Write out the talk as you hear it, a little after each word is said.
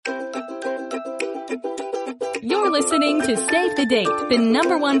You're listening to Save the Date, the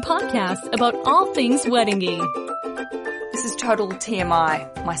 #1 podcast about all things weddingy. This is total TMI,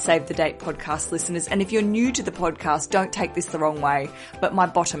 my Save the Date podcast listeners, and if you're new to the podcast, don't take this the wrong way, but my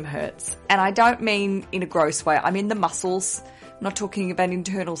bottom hurts. And I don't mean in a gross way, I mean the muscles. I'm not talking about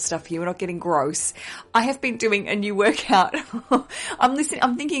internal stuff here, we're not getting gross. I have been doing a new workout. I'm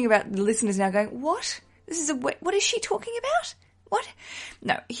thinking about the listeners now going, what? What is she talking about? What?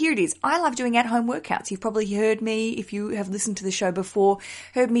 No, here it is. I love doing at-home workouts. You've probably heard me, if you have listened to the show before,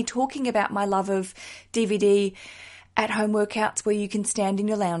 heard me talking about my love of DVD at-home workouts where you can stand in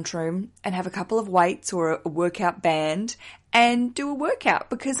your lounge room and have a couple of weights or a workout band and do a workout,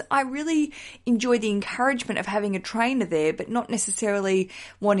 because I really enjoy the encouragement of having a trainer there, but not necessarily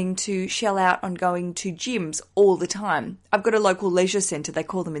wanting to shell out on going to gyms all the time. I've got a local leisure centre, they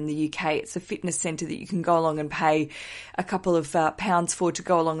call them in the UK. It's a fitness centre that you can go along and pay a couple of pounds for to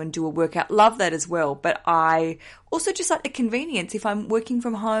go along and do a workout. Love that as well, but I also just like the convenience if I'm working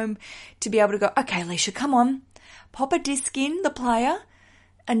from home to be able to go, okay, Alicia, come on, pop a disc in, the player,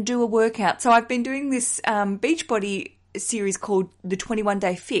 and do a workout. So I've been doing this Beachbody series called the 21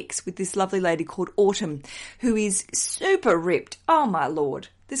 Day Fix with this lovely lady called Autumn, who is super ripped. Oh my Lord.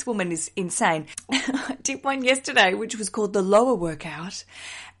 This woman is insane. I did one yesterday, which was called the lower workout,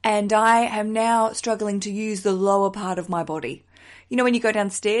 and I am now struggling to use the lower part of my body. You know, when you go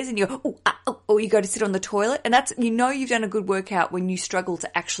downstairs and you go, or you go to sit on the toilet, and that's, you know, you've done a good workout when you struggle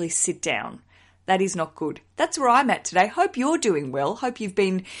to actually sit down. That is not good. That's where I'm at today. Hope you're doing well. Hope you've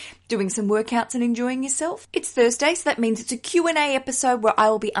been doing some workouts and enjoying yourself. It's Thursday, so that means it's a Q&A episode where I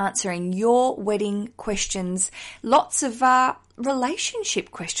will be answering your wedding questions. Lots of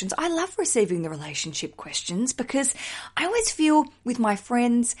relationship questions. I love receiving the relationship questions because I always feel with my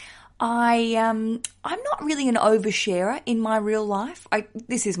friends, I'm not really an oversharer in my real life.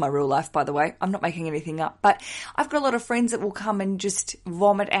 This is my real life, by the way. I'm not making anything up. But I've got a lot of friends that will come and just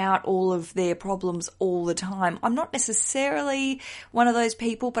vomit out all of their problems all the time. I'm not necessarily one of those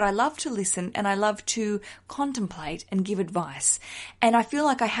people, but I love to listen and I love to contemplate and give advice. And I feel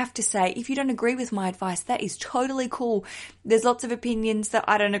like I have to say, if you don't agree with my advice, that is totally cool. There's lots of opinions that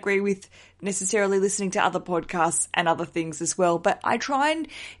I don't agree with necessarily listening to other podcasts and other things as well. But I try and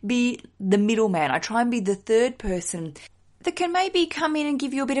be the middleman. I try and be the third person that can maybe come in and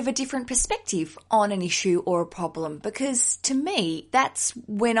give you a bit of a different perspective on an issue or a problem. Because to me, that's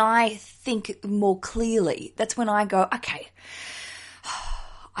when I think more clearly. That's when I go, okay,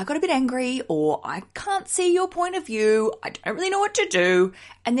 I got a bit angry, or I can't see your point of view. I don't really know what to do.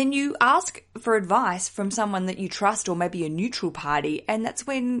 And then you ask for advice from someone that you trust, or maybe a neutral party. And that's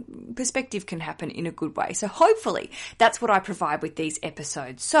when perspective can happen in a good way. So hopefully that's what I provide with these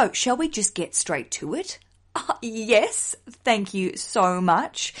episodes. So shall we just get straight to it? Yes, thank you so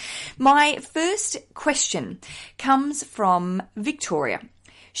much. My first question comes from Victoria.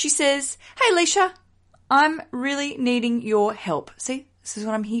 She says, "Hey Alicia, I'm really needing your help." See? This is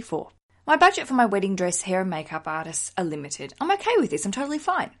what I'm here for. My budget for my wedding dress, hair and makeup artists are limited. I'm okay with this. I'm totally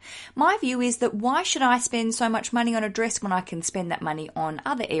fine. My view is that why should I spend so much money on a dress when I can spend that money on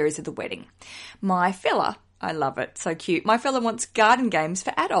other areas of the wedding? My fella, I love it, so cute. My fella wants garden games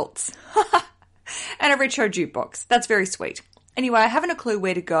for adults. And a retro jukebox. That's very sweet. Anyway, I haven't a clue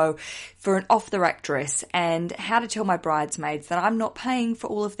where to go for an off-the-rack dress and how to tell my bridesmaids that I'm not paying for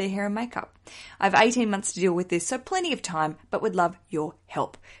all of their hair and makeup. I have 18 months to deal with this, so plenty of time, but would love your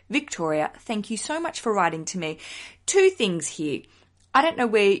help. Victoria, thank you so much for writing to me. Two things here. I don't know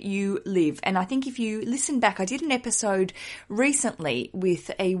where you live, and I think if you listen back, I did an episode recently with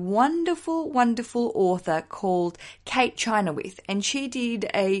a wonderful, wonderful author called Kate Chinawith, and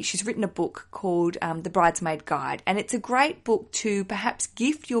she's written a book called The Bridesmaid Guide, and it's a great book to perhaps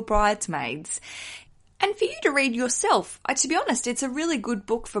gift your bridesmaids and for you to read yourself. To be honest, it's a really good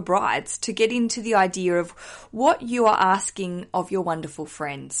book for brides to get into the idea of what you are asking of your wonderful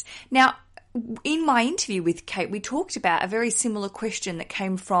friends. Now, in my interview with Kate, we talked about a very similar question that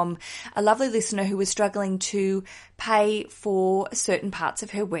came from a lovely listener who was struggling to pay for certain parts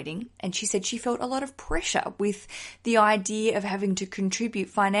of her wedding. And she said she felt a lot of pressure with the idea of having to contribute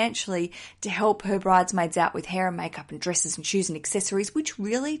financially to help her bridesmaids out with hair and makeup and dresses and shoes and accessories, which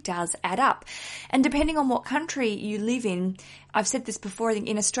really does add up. And depending on what country you live in, I've said this before, I think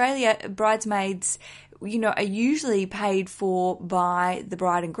in Australia, bridesmaids, are usually paid for by the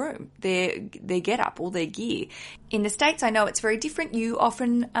bride and groom, their get up, all their gear. In the States, I know it's very different. You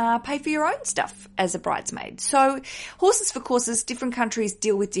often pay for your own stuff as a bridesmaid. So horses for courses, different countries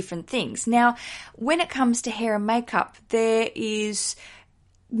deal with different things. Now, when it comes to hair and makeup, there is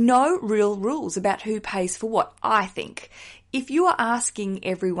no real rules about who pays for what, I think. If you are asking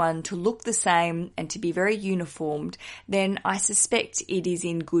everyone to look the same and to be very uniformed, then I suspect it is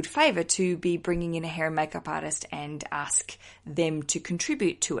in good favour to be bringing in a hair and makeup artist and ask them to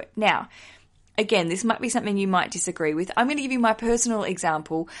contribute to it. Now, again, this might be something you might disagree with. I'm going to give you my personal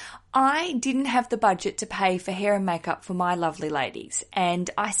example. I didn't have the budget to pay for hair and makeup for my lovely ladies, and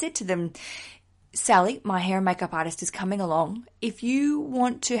I said to them, Sally, my hair and makeup artist, is coming along. If you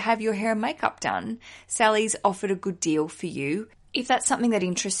want to have your hair and makeup done, Sally's offered a good deal for you. If that's something that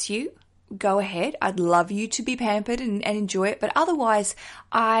interests you, go ahead. I'd love you to be pampered and enjoy it. But otherwise,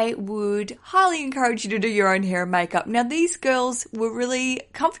 I would highly encourage you to do your own hair and makeup. Now, these girls were really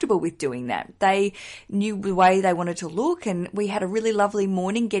comfortable with doing that. They knew the way they wanted to look, and we had a really lovely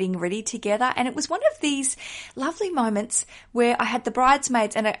morning getting ready together. And it was one of these lovely moments where I had the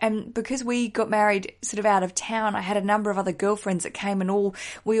bridesmaids, and because we got married sort of out of town, I had a number of other girlfriends that came, and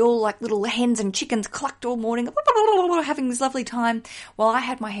we all like little hens and chickens clucked all morning, having this lovely time while I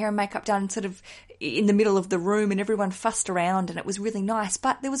had my hair and makeup done sort of in the middle of the room, and everyone fussed around, and it was really nice.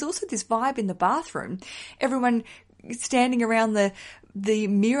 But there was also this vibe in the bathroom, everyone standing around the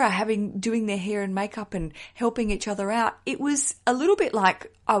mirror doing their hair and makeup and helping each other out. It was a little bit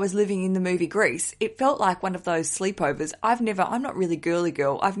like I was living in the movie Grease. It felt like one of those sleepovers. I'm not really girly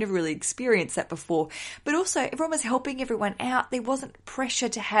girl. I've never really experienced that before. But also everyone was helping everyone out. There wasn't pressure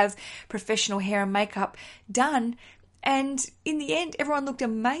to have professional hair and makeup done. And in the end, everyone looked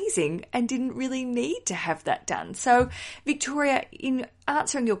amazing and didn't really need to have that done. So, Victoria, in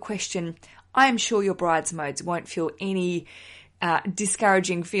answering your question, I am sure your bridesmaids won't feel any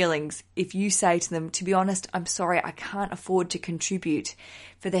discouraging feelings if you say to them, to be honest, I'm sorry, I can't afford to contribute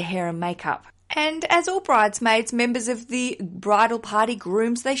for the hair and makeup. And as all bridesmaids, members of the bridal party,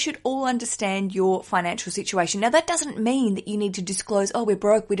 grooms, they should all understand your financial situation. Now, that doesn't mean that you need to disclose, oh, we're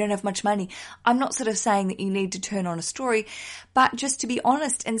broke, we don't have much money. I'm not sort of saying that you need to turn on a story, but just to be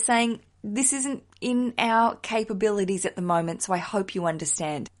honest and saying this isn't in our capabilities at the moment, so I hope you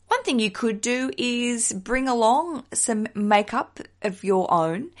understand. One thing you could do is bring along some makeup of your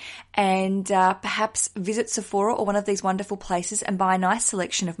own and perhaps visit Sephora or one of these wonderful places and buy a nice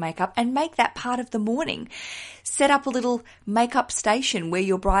selection of makeup and make that part of the morning. Set up a little makeup station where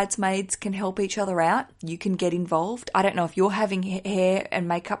your bridesmaids can help each other out. You can get involved. I don't know if you're having hair and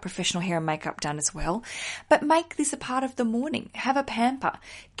makeup, professional hair and makeup done as well, but make this a part of the morning. Have a pamper.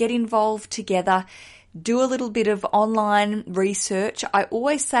 Get involved together. Do a little bit of online research. I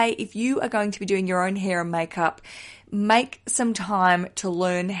always say if you are going to be doing your own hair and makeup, make some time to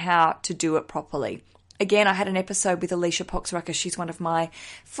learn how to do it properly. Again, I had an episode with Alicia Poxrucker. She's one of my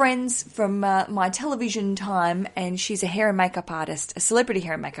friends from my television time, and she's a hair and makeup artist, a celebrity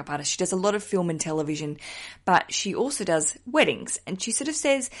hair and makeup artist. She does a lot of film and television, but she also does weddings. And she sort of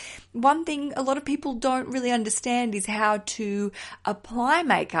says one thing a lot of people don't really understand is how to apply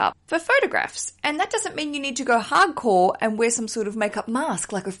makeup for photographs. And that doesn't mean you need to go hardcore and wear some sort of makeup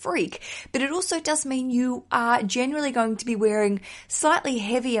mask like a freak, but it also does mean you are generally going to be wearing slightly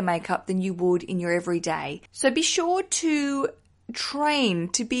heavier makeup than you would in your everyday. So be sure to train,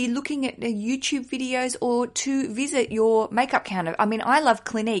 to be looking at YouTube videos or to visit your makeup counter. I mean, I love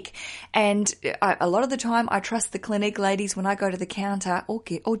Clinique, and a lot of the time I trust the Clinique ladies when I go to the counter,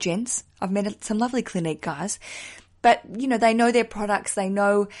 or gents. I've met some lovely Clinique guys. But, you know, they know their products, they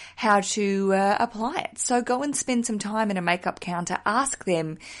know how to apply it. So go and spend some time in a makeup counter, ask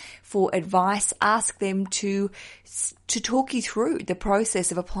them for advice, ask them to talk you through the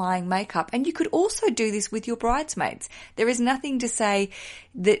process of applying makeup. And you could also do this with your bridesmaids. There is nothing to say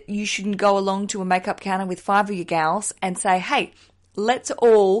that you shouldn't go along to a makeup counter with 5 of your gals and say, hey, let's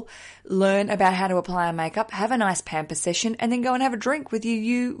all learn about how to apply our makeup, have a nice pamper session, and then go and have a drink with your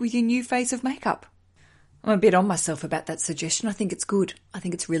new face of makeup. I'm a bit on myself about that suggestion. I think it's good. I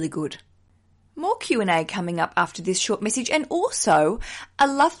think it's really good. More Q&A coming up after this short message, and also a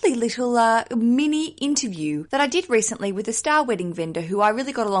lovely little mini interview that I did recently with a star wedding vendor who I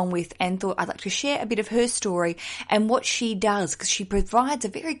really got along with and thought I'd like to share a bit of her story and what she does, because she provides a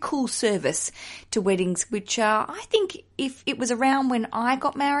very cool service to weddings, which I think if it was around when we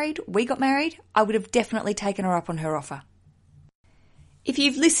got married, I would have definitely taken her up on her offer. If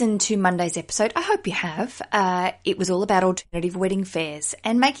you've listened to Monday's episode, I hope you have, it was all about alternative wedding fairs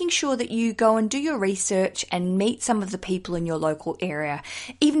and making sure that you go and do your research and meet some of the people in your local area.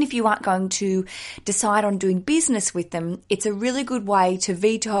 Even if you aren't going to decide on doing business with them, it's a really good way to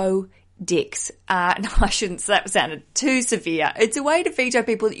veto dicks. No, I shouldn't, that sounded too severe. It's a way to veto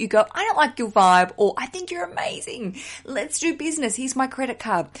people that you go, I don't like your vibe, or I think you're amazing. Let's do business. Here's my credit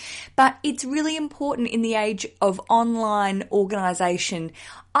card. But it's really important in the age of online organisation.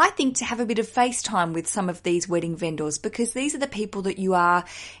 I think to have a bit of FaceTime with some of these wedding vendors, because these are the people that you are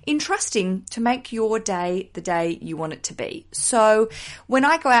entrusting to make your day the day you want it to be. So when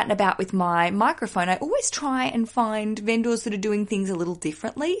I go out and about with my microphone, I always try and find vendors that are doing things a little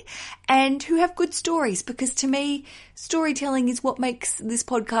differently and who have good stories, because to me, storytelling is what makes this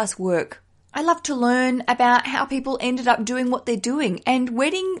podcast work. I love to learn about how people ended up doing what they're doing, and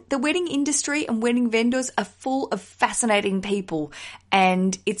the wedding industry and wedding vendors are full of fascinating people,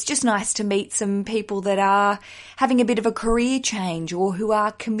 and it's just nice to meet some people that are having a bit of a career change or who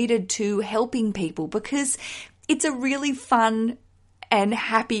are committed to helping people, because it's a really fun and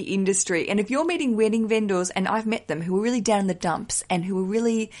happy industry. And if you're meeting wedding vendors, and I've met them, who are really down in the dumps and who are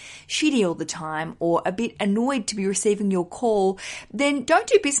really shitty all the time or a bit annoyed to be receiving your call, then don't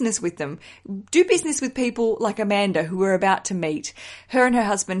do business with them. Do business with people like Amanda, who we're about to meet. Her and her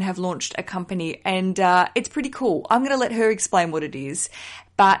husband have launched a company, and it's pretty cool. I'm going to let her explain what it is.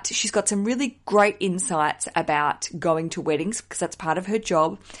 But she's got some really great insights about going to weddings, because that's part of her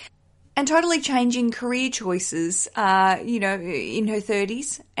job. And totally changing career choices, in her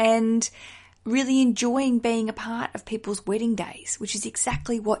 30s, and really enjoying being a part of people's wedding days, which is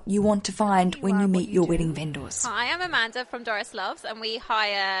exactly what you want to find when you meet your wedding vendors. Hi, I'm Amanda from Doris Loves, and we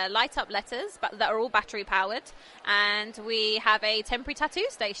hire light-up letters that are all battery-powered, and we have a temporary tattoo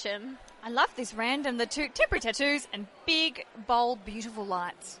station. I love this random, the two temporary tattoos and big, bold, beautiful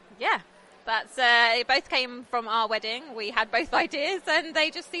lights. Yeah. It both came from our wedding. We had both ideas and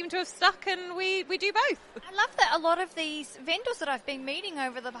they just seem to have stuck, and we do both. I love that a lot of these vendors that I've been meeting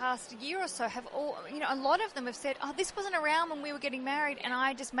over the past year or so have a lot of them have said, oh, this wasn't around when we were getting married and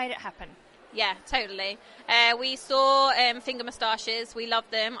I just made it happen. Yeah, totally. We saw finger moustaches. We love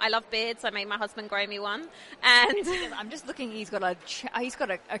them. I love beards. I made my husband grow me one. And I'm just looking. He's got a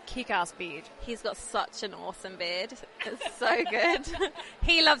kick-ass beard. He's got such an awesome beard. It's so good.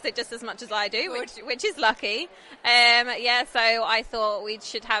 He loves it just as much as I do, which is lucky. So I thought we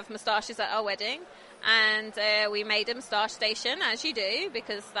should have moustaches at our wedding. And we made a moustache station, as you do,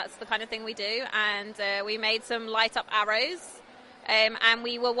 because that's the kind of thing we do. And we made some light-up arrows. And I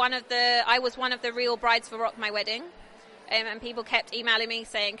was one of the real brides for Rock My Wedding. And people kept emailing me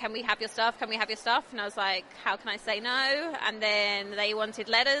saying, can we have your stuff? Can we have your stuff? And I was like, how can I say no? And then they wanted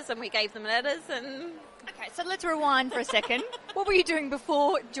letters, and we gave them letters. And okay, so let's rewind for a second. What were you doing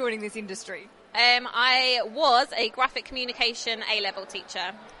before joining this industry? I was a graphic communication A-level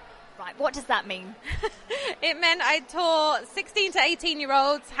teacher. Right, what does that mean? It meant I taught 16 to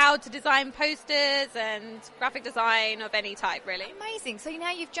 18-year-olds how to design posters and graphic design of any type, really. Amazing. So now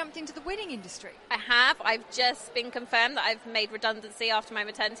you've jumped into the wedding industry. I have. I've just been confirmed that I've made redundancy after my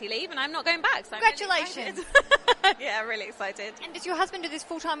maternity leave, and I'm not going back. So congratulations. Yeah, really excited. And does your husband do this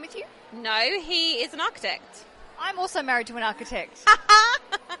full-time with you? No, he is an architect. I'm also married to an architect.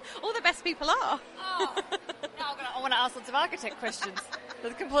 All the best people are. Oh. Now I want to ask lots of architect questions.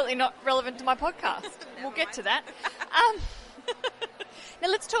 That's completely not relevant to my podcast. We'll get to that. Now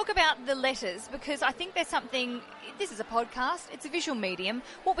let's talk about the letters, because I think there's something, this is a podcast, it's a visual medium.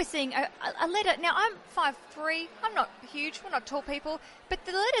 What we're seeing, a letter, now I'm 5'3", I'm not huge, we're not tall people, but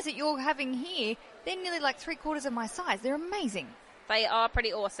the letters that you're having here, they're nearly like 3/4 of my size. They're amazing. They are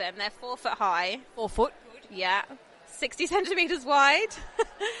pretty awesome. They're 4 foot high. 4 foot? Yeah. 60 centimetres wide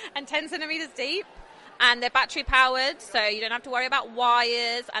and 10 centimetres deep. And they're battery powered, so you don't have to worry about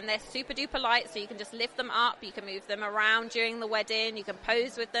wires, and they're super duper light, so you can just lift them up, you can move them around during the wedding, you can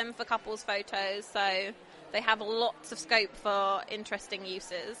pose with them for couples photos, so they have lots of scope for interesting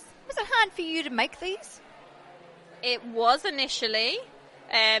uses. Was it hard for you to make these? It was initially.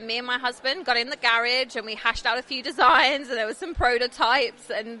 Me and my husband got in the garage and we hashed out a few designs, and there were some prototypes,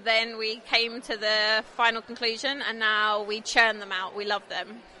 and then we came to the final conclusion, and now we churn them out. We love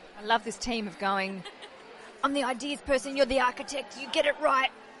them. I love this team of going, I'm the ideas person, you're the architect, you get it right.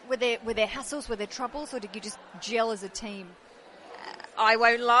 Were there hassles, were there troubles, or did you just gel as a team? I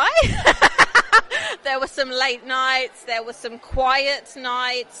won't lie. There were some late nights, there were some quiet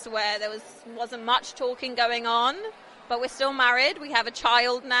nights where there wasn't much talking going on, but we're still married, we have a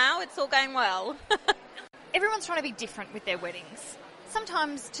child now, it's all going well. Everyone's trying to be different with their weddings.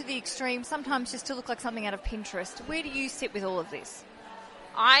 Sometimes to the extreme, sometimes just to look like something out of Pinterest. Where do you sit with all of this?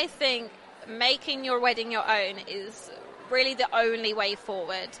 I think making your wedding your own is really the only way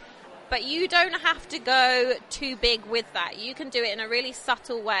forward. But you don't have to go too big with that. You can do it in a really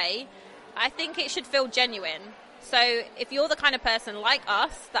subtle way. I think it should feel genuine. So if you're the kind of person like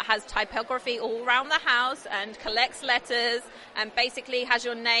us that has typography all around the house and collects letters and basically has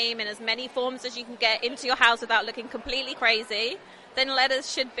your name in as many forms as you can get into your house without looking completely crazy, then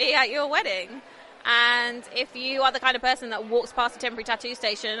letters should be at your wedding. And if you are the kind of person that walks past a temporary tattoo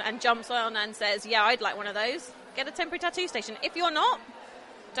station and jumps on and says, yeah, I'd like one of those, get a temporary tattoo station. If you're not,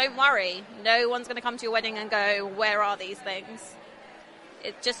 don't worry. No one's going to come to your wedding and go, where are these things?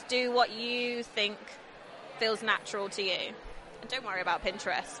 Just do what you think feels natural to you. And don't worry about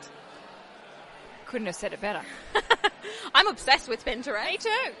Pinterest. Couldn't have said it better. I'm obsessed with Pinterest. Me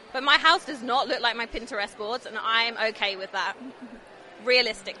too. But my house does not look like my Pinterest boards, and I'm okay with that.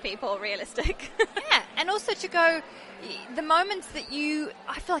 Realistic, people, realistic. Yeah, and also to go, the moments that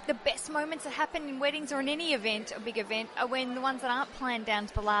I feel like the best moments that happen in weddings or in any event, a big event, are when the ones that aren't planned down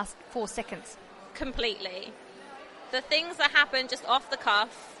to the last 4 seconds. Completely. The things that happen just off the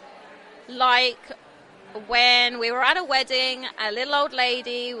cuff, like when we were at a wedding, a little old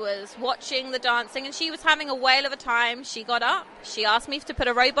lady was watching the dancing and she was having a whale of a time. She got up, she asked me to put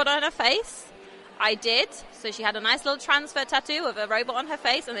a robot on her face. I did. So she had a nice little transfer tattoo of a robot on her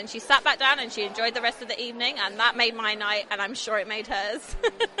face, and then she sat back down and she enjoyed the rest of the evening, and that made my night, and I'm sure it made hers.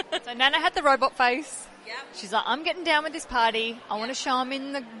 So Nana had the robot face. Yeah. She's like, I'm getting down with this party. I want to show them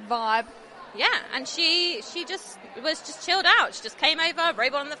in the vibe. Yeah, and she just was just chilled out. She just came over,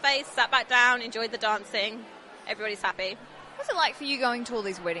 robot on the face, sat back down, enjoyed the dancing. Everybody's happy. What's it like for you going to all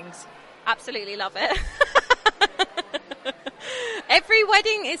these weddings? Absolutely love it. Every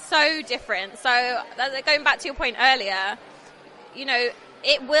wedding is so different. So going back to your point earlier, you know,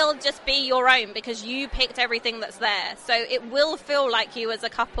 it will just be your own because you picked everything that's there. So it will feel like you as a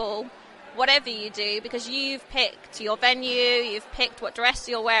couple, whatever you do, because you've picked your venue, you've picked what dress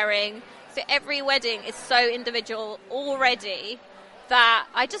you're wearing. So every wedding is so individual already that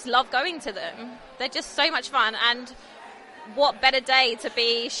I just love going to them. They're just so much fun, and what better day to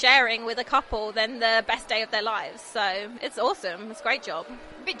be sharing with a couple than the best day of their lives. So it's awesome. It's a great job. I'm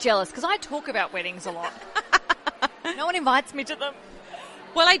a bit jealous because I talk about weddings a lot. No one invites me to them.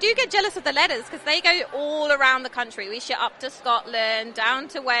 Well, I do get jealous of the letters because they go all around the country. We ship up to Scotland, down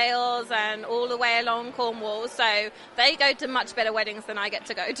to Wales, and all the way along Cornwall. So they go to much better weddings than I get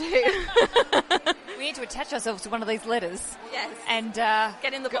to go to. We need to attach ourselves to one of these letters. Yes. And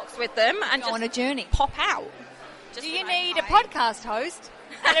get in the box with them and go just on a journey. Pop out. Do you need a podcast host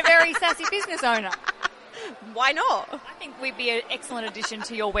and a very sassy business owner? Why not? I think we'd be an excellent addition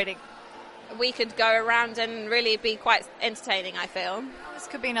to your wedding. We could go around and really be quite entertaining, I feel. This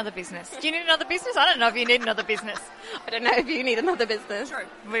could be another business. Do you need another business? I don't know if you need another business. I don't know if you need another business. True.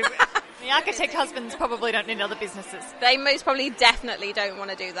 The architect husbands probably don't need other businesses. They most probably definitely don't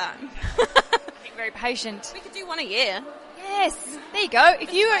want to do that. Being very patient. We could do one a year. Yes. There you go.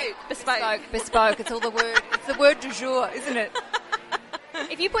 Bespoke. It's all the word. It's the word du jour, isn't it?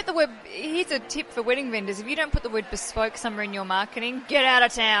 If you put the word, here's a tip for wedding vendors. If you don't put the word bespoke somewhere in your marketing, get out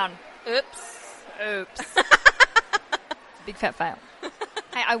of town. Oops. Big fat fail.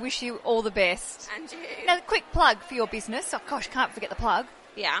 Hey, I wish you all the best. And you. Now, a quick plug for your business. Oh, gosh, can't forget the plug.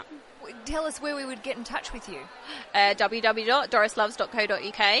 Yeah. Tell us where we would get in touch with you.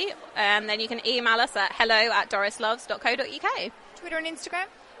 www.dorisloves.co.uk, and then you can email us at hello@dorisloves.co.uk. Twitter and Instagram?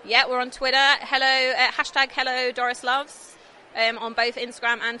 Yeah, we're on Twitter. #Hello Doris Loves, on both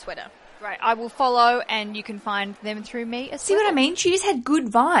Instagram and Twitter. Great. I will follow, and you can find them through me as See well. what I mean? She just had good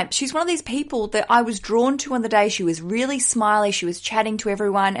vibes. She's one of these people that I was drawn to on the day. She was really smiley. She was chatting to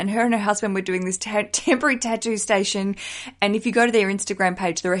everyone, and her husband were doing this temporary tattoo station. And if you go to their Instagram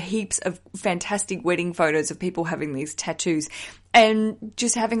page, there are heaps of fantastic wedding photos of people having these tattoos and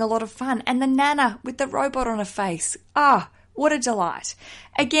just having a lot of fun. And the Nana with the robot on her face. What a delight.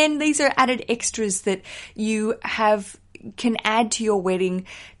 Again, these are added extras that you can add to your wedding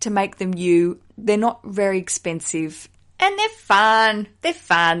to make them you. They're not very expensive and they're fun.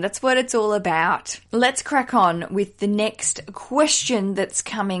 That's what it's all about. Let's crack on with the next question that's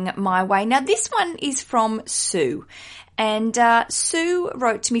coming my way. Now, this one is from Sue. And Sue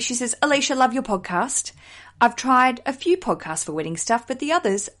wrote to me. She says, Alicia, love your podcast. I've tried a few podcasts for wedding stuff, but the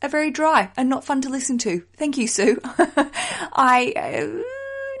others are very dry and not fun to listen to. Thank you, Sue. I'm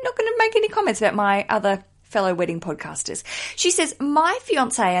not going to make any comments about my other fellow wedding podcasters. She says, my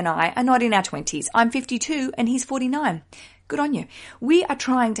fiance and I are not in our 20s. I'm 52 and he's 49. Good on you. We are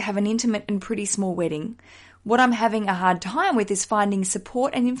trying to have an intimate and pretty small wedding. What I'm having a hard time with is finding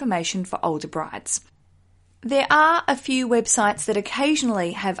support and information for older brides. There are a few websites that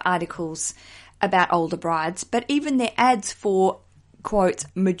occasionally have articles about older brides, but even their ads for, quote,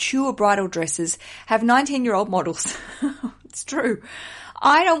 mature bridal dresses have 19-year-old models. It's true.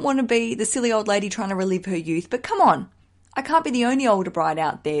 I don't want to be the silly old lady trying to relive her youth, but come on. I can't be the only older bride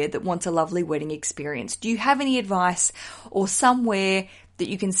out there that wants a lovely wedding experience. Do you have any advice or somewhere that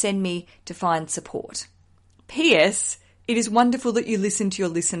you can send me to find support? P.S. It is wonderful that you listen to your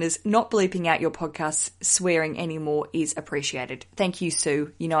listeners. Not bleeping out your podcasts, swearing anymore is appreciated. Thank you,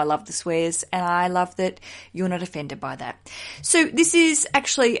 Sue. You know I love the swears, and I love that you're not offended by that. So this is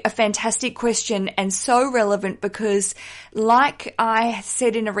actually a fantastic question and so relevant because, like I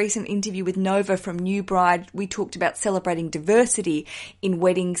said in a recent interview with Nova from New Bride, we talked about celebrating diversity in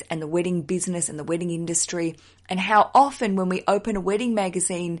weddings and the wedding business and the wedding industry, and how often when we open a wedding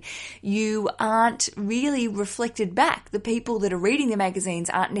magazine, you aren't really reflected back. The people that are reading the magazines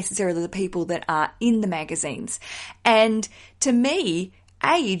aren't necessarily the people that are in the magazines. And to me,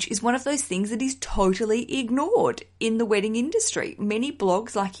 age is one of those things that is totally ignored in the wedding industry. Many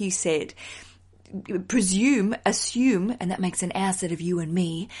blogs, like you said, assume, and that makes an ass out of you and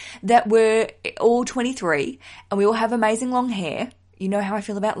me, that we're all 23 and we all have amazing long hair. You know how I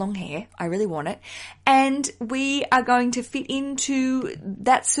feel about long hair. I really want it. And we are going to fit into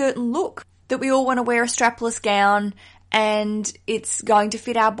that certain look, that we all want to wear a strapless gown and it's going to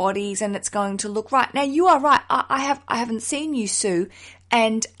fit our bodies and it's going to look right. Now, you are right. I haven't seen you, Sue,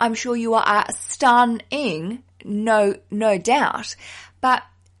 and I'm sure you are stunning, no doubt. But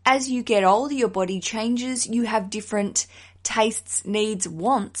as you get older, your body changes. You have different tastes, needs,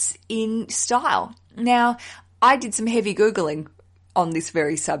 wants in style. Now, I did some heavy Googling on this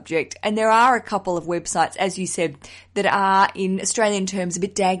very subject, and there are a couple of websites, as you said, that are in Australian terms a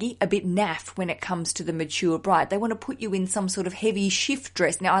bit daggy, a bit naff when it comes to the mature bride. They want to put you in some sort of heavy shift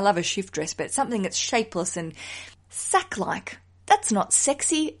dress. Now, I love a shift dress, but something that's shapeless and sack-like. That's not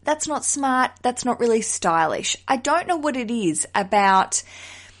sexy, that's not smart, that's not really stylish. I don't know what it is about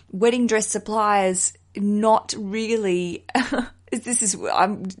wedding dress suppliers not really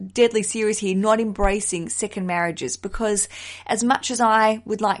I'm deadly serious here, not embracing second marriages, because as much as I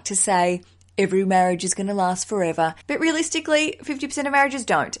would like to say every marriage is going to last forever, but realistically 50% of marriages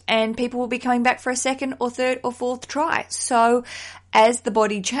don't, and people will be coming back for a second or third or fourth try. So as the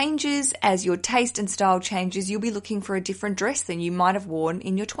body changes, as your taste and style changes, you'll be looking for a different dress than you might have worn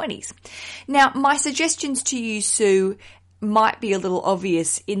in your 20s. Now, my suggestions to you, Sue, might be a little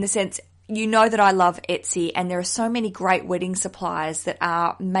obvious in the sense, you know that I love Etsy, and there are so many great wedding suppliers that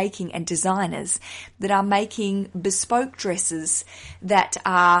are making, and designers that are making bespoke dresses that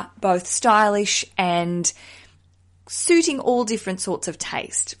are both stylish and suiting all different sorts of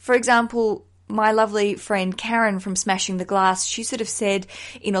taste. For example, my lovely friend Karen from Smashing the Glass, she sort of said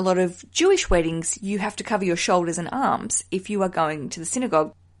in a lot of Jewish weddings, you have to cover your shoulders and arms if you are going to the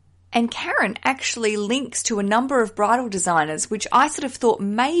synagogue. And Karen actually links to a number of bridal designers, which I sort of thought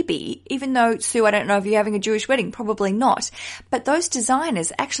maybe, even though, Sue, I don't know if you're having a Jewish wedding, probably not, but those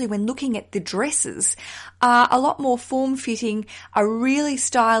designers actually, when looking at the dresses, are a lot more form-fitting, are really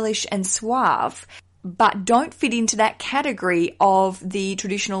stylish and suave, but don't fit into that category of the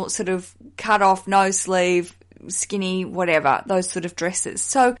traditional sort of cut-off, no-sleeve, skinny, whatever, those sort of dresses.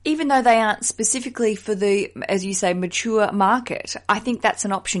 So even though they aren't specifically for the, as you say, mature market, I think that's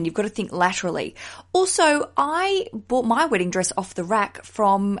an option. You've got to think laterally. Also, I bought my wedding dress off the rack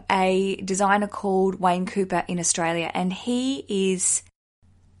from a designer called Wayne Cooper in Australia, and he is,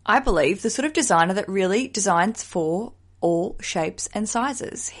 I believe, the sort of designer that really designs for all shapes and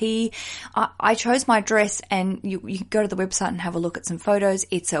sizes. I chose my dress, and you can go to the website and have a look at some photos.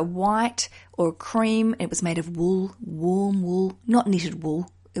 It's a white or cream. It was made of wool, warm wool, not knitted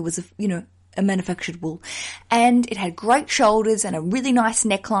wool. It was a manufactured wool, and it had great shoulders and a really nice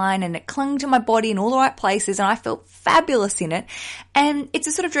neckline, and it clung to my body in all the right places, and I felt fabulous in it. And it's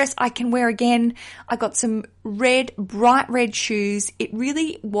a sort of dress I can wear again. I got some bright red shoes. It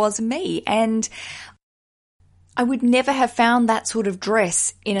really was me, and I would never have found that sort of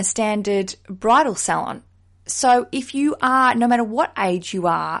dress in a standard bridal salon. So if you are, no matter what age you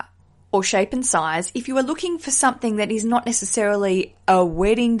are or shape and size, if you are looking for something that is not necessarily a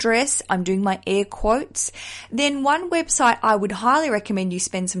wedding dress, I'm doing my air quotes, then one website I would highly recommend you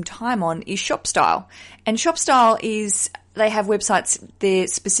spend some time on is ShopStyle. And ShopStyle they have websites there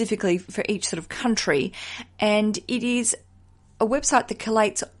specifically for each sort of country, and it is a website that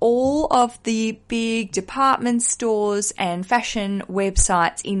collates all of the big department stores and fashion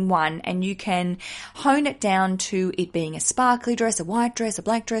websites in one, and you can hone it down to it being a sparkly dress, a white dress, a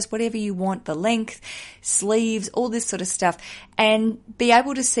black dress, whatever you want, the length, sleeves, all this sort of stuff, and be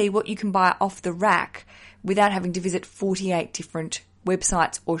able to see what you can buy off the rack without having to visit 48 different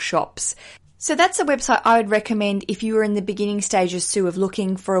websites or shops. So that's a website I would recommend if you were in the beginning stages, Sue, of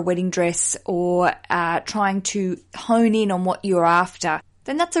looking for a wedding dress or trying to hone in on what you're after.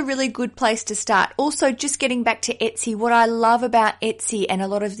 Then that's a really good place to start. Also, just getting back to Etsy, what I love about Etsy and a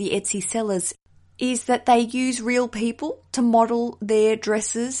lot of the Etsy sellers is that they use real people to model their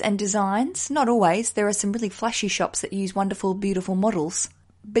dresses and designs. Not always. There are some really flashy shops that use wonderful, beautiful models.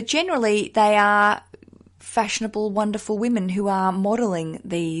 But generally, they are fashionable, wonderful women who are modelling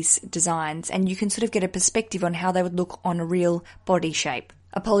these designs, and you can sort of get a perspective on how they would look on a real body shape.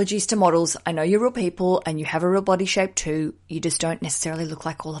 Apologies to models. I know you're real people and you have a real body shape too. You just don't necessarily look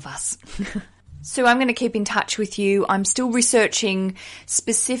like all of us. So I'm going to keep in touch with you. I'm still researching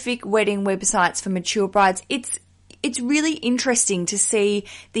specific wedding websites for mature brides. It's really interesting to see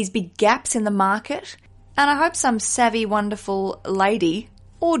these big gaps in the market. And I hope some savvy, wonderful lady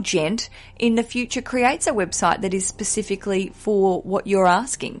or gent in the future creates a website that is specifically for what you're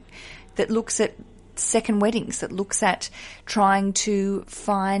asking, that looks at second weddings, that looks at trying to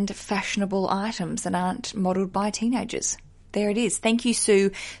find fashionable items that aren't modelled by teenagers. There it is. Thank you,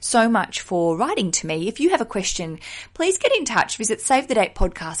 Sue, so much for writing to me. If you have a question, please get in touch. Visit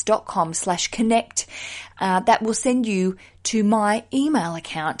savethedatepodcast.com/connect. That will send you to my email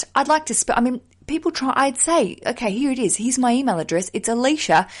account. I'd like to people try, I'd say, okay, here it is. Here's my email address. It's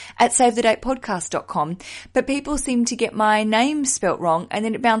alicia@savethedatepodcast.com. But people seem to get my name spelt wrong and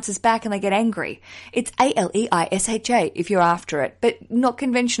then it bounces back and they get angry. It's ALEISHA if you're after it, but not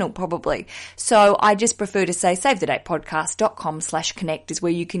conventional probably. So I just prefer to say savethedatepodcast.com/connect is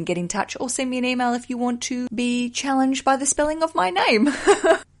where you can get in touch, or send me an email if you want to be challenged by the spelling of my name.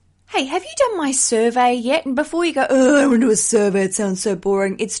 Hey, have you done my survey yet? And before you go, I want to do a survey, it sounds so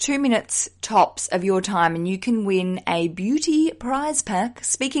boring. It's 2 minutes tops of your time and you can win a beauty prize pack.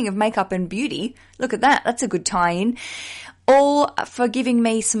 Speaking of makeup and beauty, look at that. That's a good tie-in. All for giving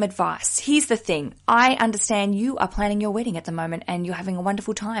me some advice. Here's the thing. I understand you are planning your wedding at the moment and you're having a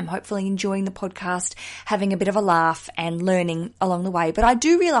wonderful time, hopefully enjoying the podcast, having a bit of a laugh and learning along the way. But I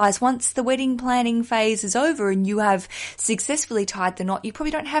do realise once the wedding planning phase is over and you have successfully tied the knot, you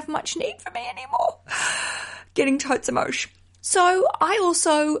probably don't have much need for me anymore. Getting totes emotion. So I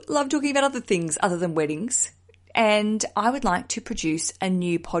also love talking about other things other than weddings. And I would like to produce a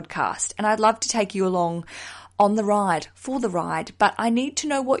new podcast. And I'd love to take you along on the ride, for the ride, but I need to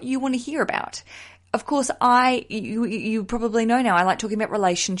know what you want to hear about. Of course, you probably know now, I like talking about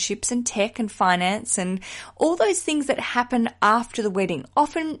relationships and tech and finance and all those things that happen after the wedding.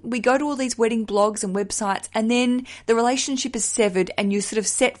 Often we go to all these wedding blogs and websites and then the relationship is severed and you're sort of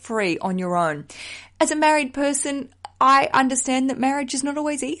set free on your own. As a married person, I understand that marriage is not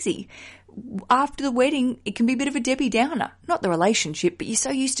always easy. After the wedding, it can be a bit of a Debbie Downer. Not the relationship, but you're so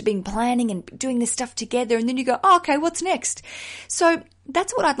used to being planning and doing this stuff together and then you go, oh, okay, what's next? So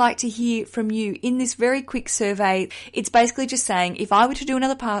that's what I'd like to hear from you in this very quick survey. It's basically just saying, if I were to do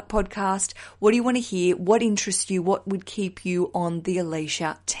another podcast, what do you want to hear? What interests you? What would keep you on the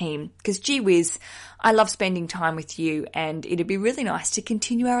Alicia team? Because gee whiz, I love spending time with you and it'd be really nice to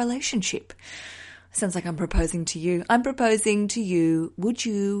continue our relationship. Sounds like I'm proposing to you. I'm proposing to you. Would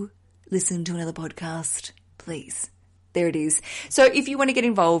you listen to another podcast, please? There it is. So if you want to get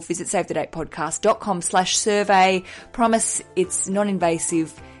involved, visit savethedatepodcast.com/survey. Promise it's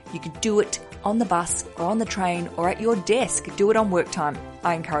non-invasive. You could do it on the bus or on the train or at your desk. Do it on work time.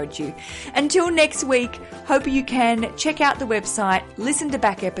 I encourage you. Until next week, hope you can check out the website, listen to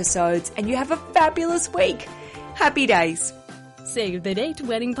back episodes, and you have a fabulous week. Happy days. Save the Date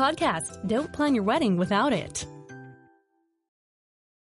Wedding Podcast. Don't plan your wedding without it.